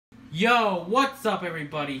Yo, what's up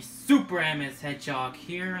everybody? Super MS Hedgehog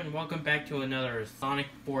here, and welcome back to another Sonic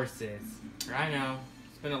Forces. I know,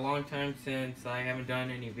 it's been a long time since I haven't done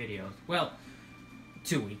any videos. Well,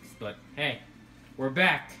 2 weeks, but hey, we're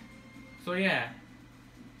back. So yeah,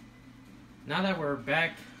 now that we're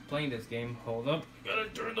back playing this game, hold up, gotta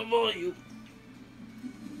turn the volume.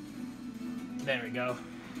 There we go.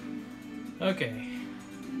 Okay.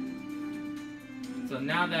 So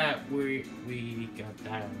now that we got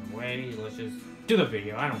that out of the way, let's just do the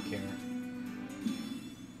video. I don't care.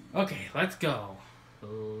 Okay, let's go.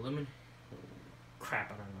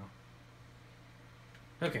 Crap, I don't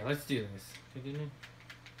know. Okay, let's do this.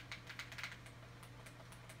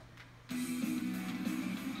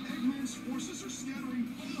 Eggman's forces are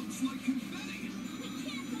scattering bombs like confetti. We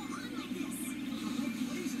can't go on like this. The whole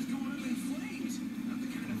place is going up in flames. Not the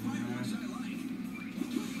kind of fireworks I like.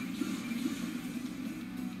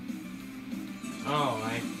 Oh,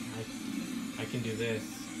 I can do this.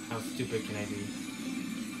 How stupid can I be?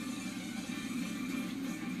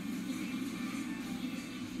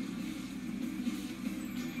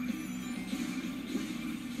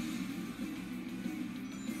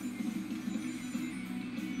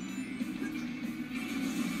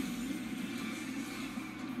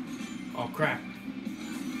 Oh crap.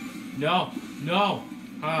 No, no.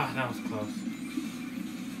 Ah, that was close.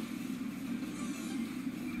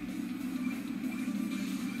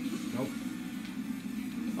 Nope.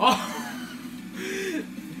 Oh!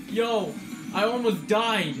 Yo, I almost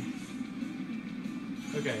died.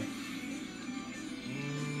 Okay.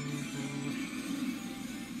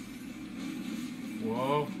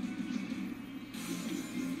 Whoa.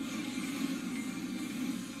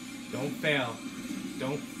 Don't fail.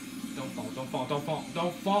 Don't fall, don't fall, don't fall,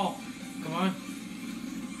 don't fall. Come on.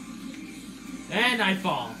 And I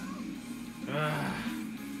fall. Ugh.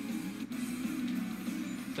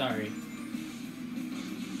 Sorry.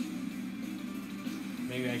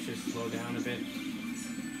 Maybe I should slow down a bit.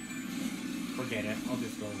 Forget it. I'll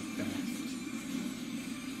just go fast.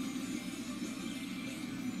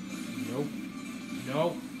 Nope.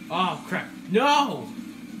 No. Oh, crap. No!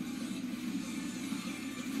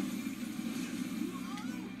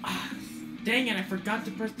 Ah, dang it, I forgot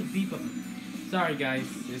to press the B button. Sorry, guys.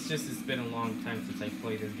 It's been a long time since I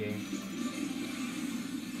played this game.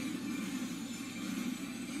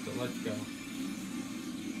 So let's go.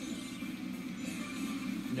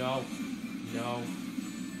 No. No.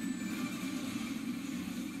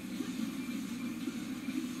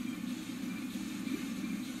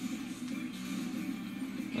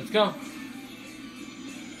 Let's go.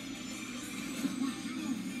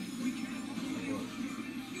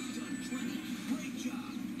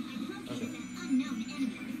 Okay.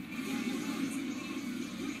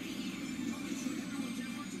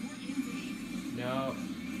 No.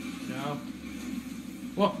 No.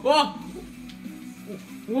 Whoa! Whoa!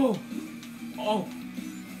 Whoa! Oh!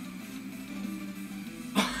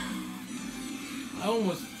 I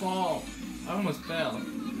almost fall. I almost fell.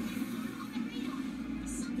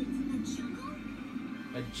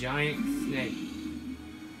 A giant snake.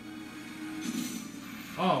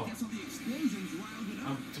 Oh.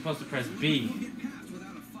 I'm supposed to press B.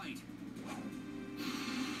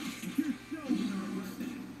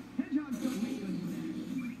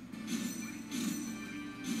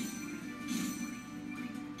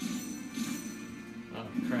 Oh,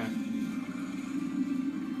 crap.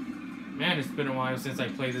 Man, it's been a while since I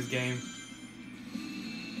played this game.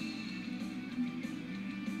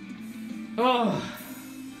 Oh.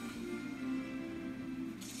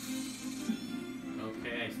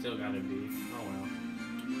 Okay, I still gotta be. Oh well.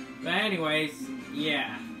 But anyways,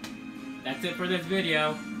 yeah. That's it for this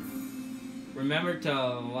video. Remember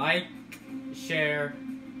to like, share,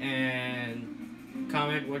 and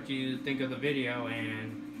comment what you think of the video,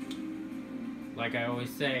 and like I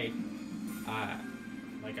always say,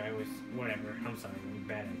 whatever. I'm sorry, I'm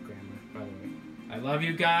bad at grammar, by the way. I love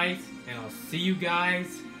you guys, and I'll see you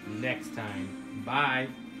guys next time. Bye.